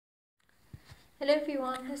Hello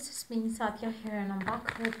everyone, this is me Satya here and I'm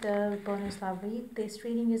back with the bonus love read. This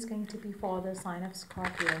reading is going to be for the sign of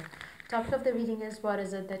Scorpio. Topic of the reading is what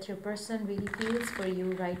is it that your person really feels for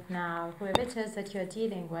you right now, whoever it is that you're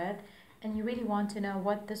dealing with, and you really want to know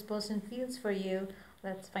what this person feels for you.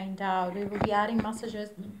 Let's find out. We will be adding messages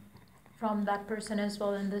from that person as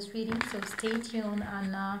well in this reading, so stay tuned.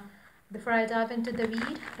 And before I dive into the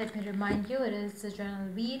read, let me remind you it is a general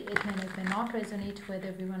read. It may not resonate with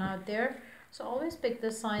everyone out there, so always pick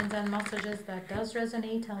the signs and messages that does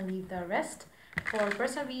resonate and leave the rest. For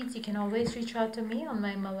personal reads, you can always reach out to me on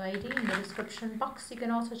my email ID in the description box. You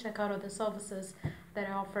can also check out other services that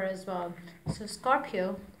I offer as well. So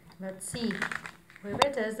Scorpio, let's see. Whoever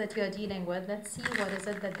it is that you're dealing with, let's see what is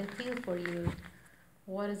it that they feel for you.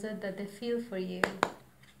 What is it that they feel for you?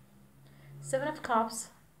 Seven of Cups.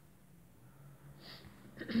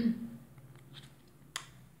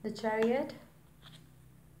 The Chariot.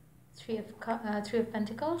 Three of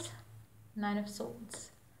Pentacles, Nine of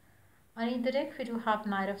Swords. Underneath the deck, we do have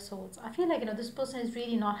Knight of Swords. I feel like this person is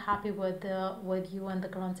really not happy with you and the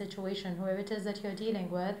current situation, whoever it is that you're dealing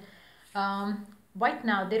with. Right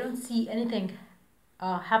now, they don't see anything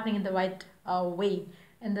happening in the right way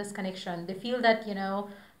in this connection. They feel that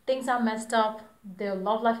things are messed up. Their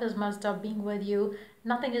love life is messed up. Being with you,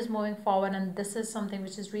 nothing is moving forward, and this is something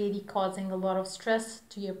which is really causing a lot of stress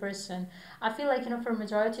to your person. I feel like for a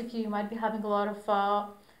majority of you, you might be having a lot of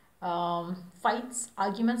fights,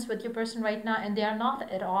 arguments with your person right now, and they are not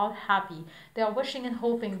at all happy. They are wishing and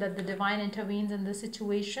hoping that the divine intervenes in the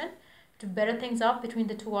situation to better things up between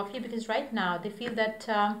the two of you, because right now they feel that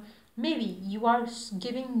maybe you are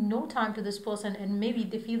giving no time to this person, and maybe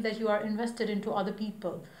they feel that you are invested into other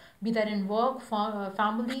people, be that in work,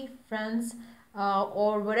 family, friends,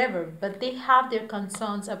 or whatever, but they have their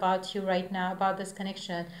concerns about you right now, about this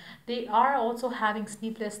connection. They are also having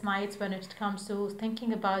sleepless nights when it comes to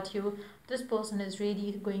thinking about you. This person is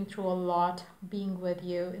really going through a lot being with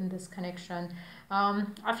you in this connection.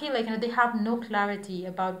 I feel like they have no clarity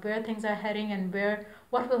about where things are heading and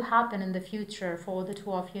what will happen in the future for the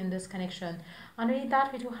two of you in this connection. Underneath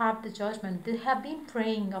that, we do have the Judgment. They have been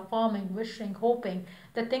praying, affirming, wishing, hoping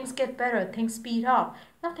that things get better, things speed up.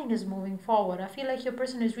 Nothing is moving forward. I feel like your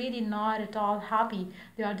person is really not at all happy.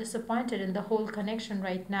 They are disappointed in the whole connection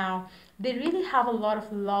right now. They really have a lot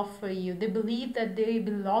of love for you. They believe that they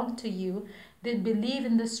belong to you. They believe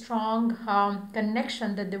in the strong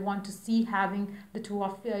connection that they want to see having the two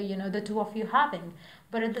of the two of you having.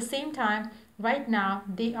 But at the same time, right now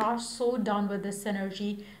they are so done with this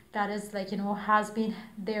energy that is has been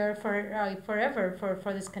there for forever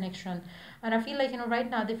for this connection. And I feel like right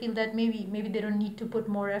now they feel that maybe they don't need to put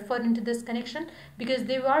more effort into this connection, because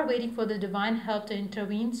they are waiting for the divine help to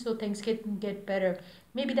intervene so things can get better.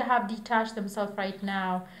 Maybe they have detached themselves right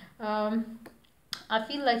now. I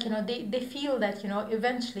feel like they feel that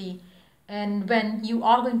eventually, and when you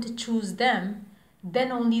are going to choose them,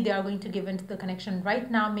 then only they are going to give into the connection.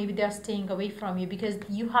 Right now maybe they are staying away from you because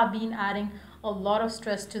you have been adding a lot of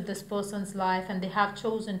stress to this person's life, and they have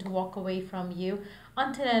chosen to walk away from you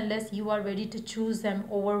until and unless you are ready to choose them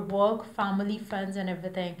over work, family, friends, and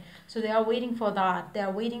everything. So they are waiting for that. They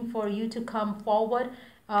are waiting for you to come forward.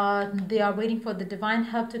 They are waiting for the divine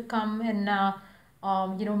help to come and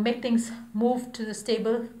make things move to the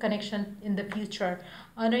stable connection in the future.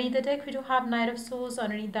 Underneath the deck, we do have Knight of Swords.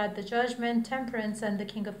 Underneath that, the Judgment, Temperance, and the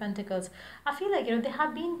King of Pentacles. I feel like they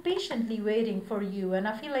have been patiently waiting for you, and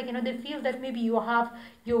I feel like they feel that maybe you have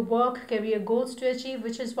your work, career goals to achieve,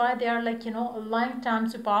 which is why they are allowing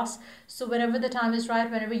time to pass. So whenever the time is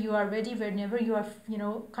right, whenever you are ready, whenever you are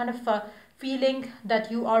kind of feeling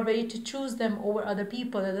that you are ready to choose them over other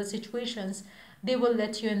people, other situations, they will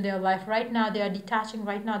let you in their life. Right now they are detaching.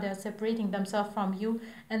 Right now they are separating themselves from you,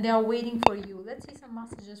 and they are waiting for you. Let's see some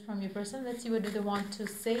messages from your person. Let's see what do they want to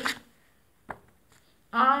say.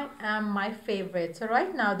 I am my favorite. So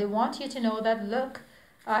right now they want you to know that, look,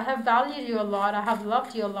 I have valued you a lot, I have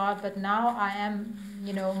loved you a lot, but now I am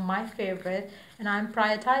my favorite, and I'm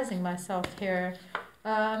prioritizing myself here.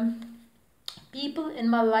 People in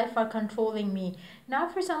my life are controlling me. Now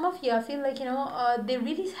for some of you, I feel like they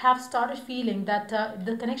really have started feeling that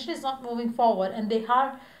the connection is not moving forward, and they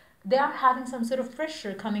are having some sort of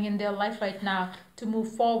pressure coming in their life right now to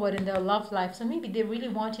move forward in their love life. So maybe they really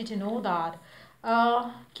want you to know that.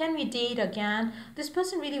 Can we date again? This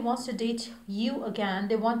person really wants to date you again.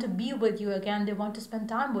 They want to be with you again. They want to spend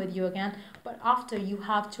time with you again, but after you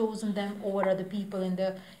have chosen them over other people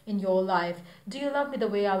in your life. Do you love me the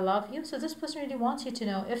way I love you? So this person really wants you to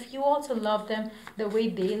know if you also love them the way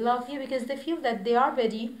they love you, because they feel that they are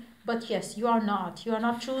ready, but yes, you are not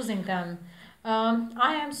choosing them.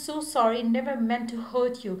 I am so sorry, never meant to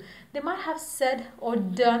hurt you. They might have said or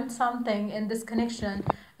done something in this connection.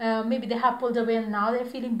 Maybe they have pulled away and now they're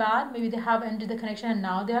feeling bad. Maybe they have ended the connection and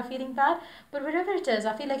now they are feeling bad. But whatever it is,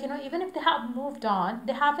 I feel like, even if they have moved on,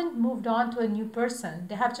 they haven't moved on to a new person.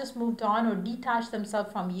 They have just moved on or detached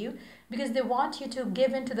themselves from you because they want you to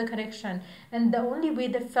give into the connection. And the only way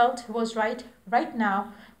they felt was right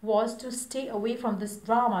now was to stay away from this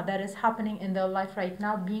drama that is happening in their life right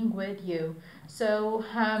now, being with you. So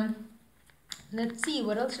let's see,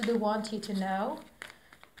 what else do they want you to know?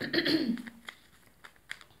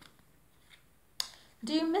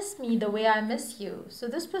 Do you miss me the way I miss you? So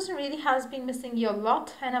this person really has been missing you a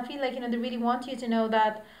lot, and I feel like they really want you to know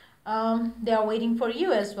that they are waiting for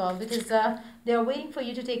you as well, because they are waiting for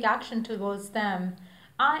you to take action towards them.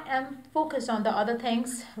 I am focused on the other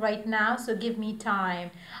things right now, so give me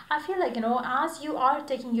time. I feel like, as you are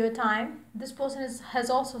taking your time, this person has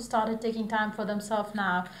also started taking time for themselves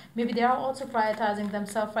now. Maybe they are also prioritizing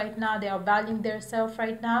themselves right now, they are valuing their self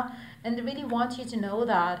right now, and they really want you to know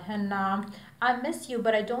that. And I miss you,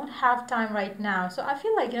 but I don't have time right now. So I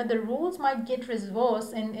feel like, the roles might get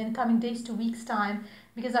reversed in coming days to weeks' time,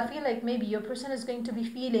 because I feel like maybe your person is going to be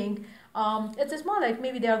feeling it's more like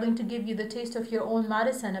maybe they are going to give you the taste of your own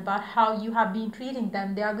medicine about how you have been treating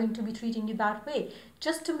them. They are going to be treating you that way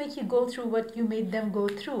just to make you go through what you made them go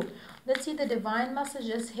through. Let's see the divine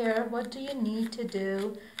messages here. What do you need to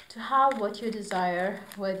do to have what you desire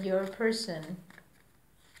with your person?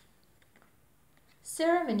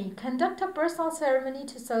 Ceremony. Conduct a personal ceremony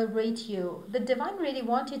to celebrate you. The divine really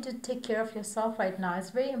wants you to take care of yourself right now. It's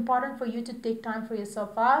very important for you to take time for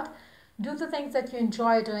yourself out. Do the things that you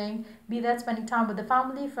enjoy doing, be that spending time with the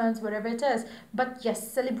family, friends, whatever it is. But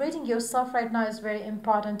yes, celebrating yourself right now is very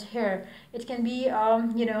important here. It can be,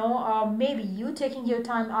 maybe you taking your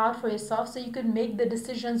time out for yourself so you could make the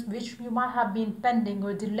decisions which you might have been pending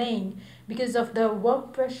or delaying because of the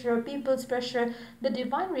work pressure, people's pressure. The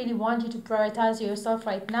divine really wants you to prioritize yourself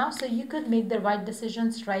right now so you could make the right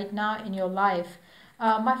decisions right now in your life.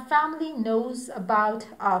 My family knows about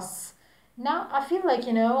us. Now I feel like,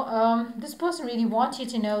 this person really wants you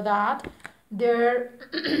to know that their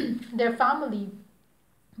their family,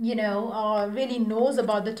 really knows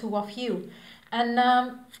about the two of you. And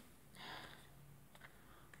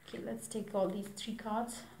okay, let's take all these three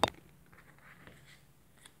cards.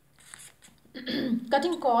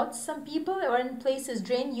 Cutting cords. Some people or in places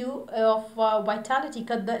drain you of vitality.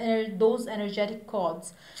 Cut those energetic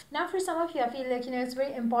cords. Now for some of you, I feel like, it's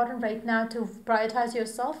very important right now to prioritize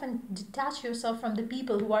yourself and detach yourself from the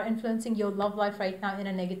people who are influencing your love life right now in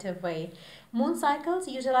a negative way. Moon cycles.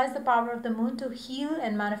 Utilize the power of the moon to heal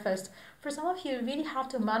and manifest. For some of you, you really have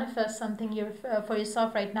to manifest something for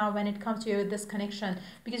yourself right now when it comes to this connection,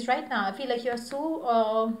 because right now I feel like you're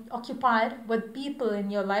so occupied with people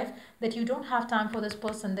in your life that you don't have time for this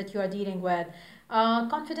person that you are dealing with.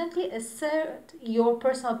 Confidently assert your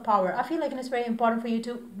personal power. I feel like it's very important for you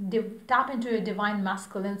to tap into your divine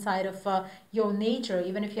masculine side of your nature.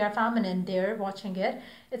 Even if you are feminine there watching it,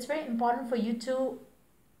 it's very important for you to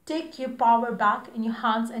take your power back in your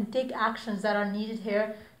hands and take actions that are needed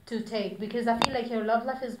here to take, because I feel like your love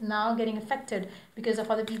life is now getting affected because of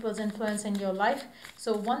other people's influence in your life.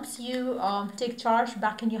 So once you take charge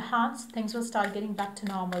back in your hands, things will start getting back to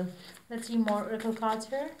normal. Let's see more oracle cards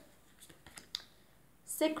here.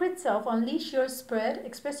 Sacred self. Unleash your spirit,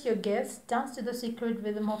 express your gifts, dance to the secret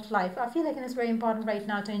rhythm of life. I feel like it's very important right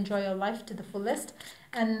now to enjoy your life to the fullest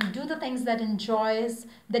and do the things that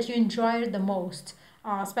you enjoy the most.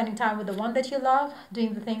 Spending time with the one that you love,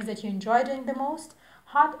 doing the things that you enjoy doing the most.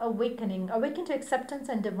 Heart awakening. Awaken to acceptance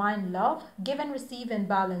and divine love. Give and receive in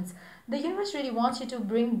balance. The universe really wants you to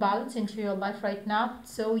bring balance into your life right now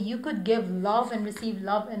so you could give love and receive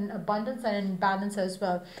love in abundance and in balance as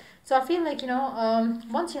well. So I feel like,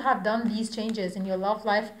 once you have done these changes in your love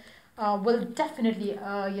life, will definitely,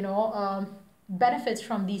 benefits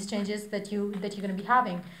from these changes that you're going to be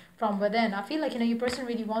having from within. I feel like, your person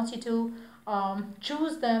really wants you to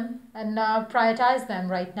choose them and prioritize them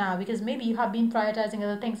right now, because maybe you have been prioritizing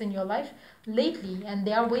other things in your life lately and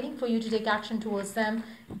they are waiting for you to take action towards them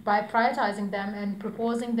by prioritizing them and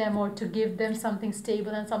proposing them, or to give them something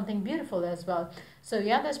stable and something beautiful as well. So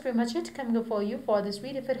yeah, that's pretty much it coming up for you for this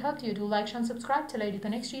read. If it helped you, do like, share and subscribe till I do the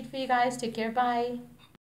next read for you guys. Take care. Bye.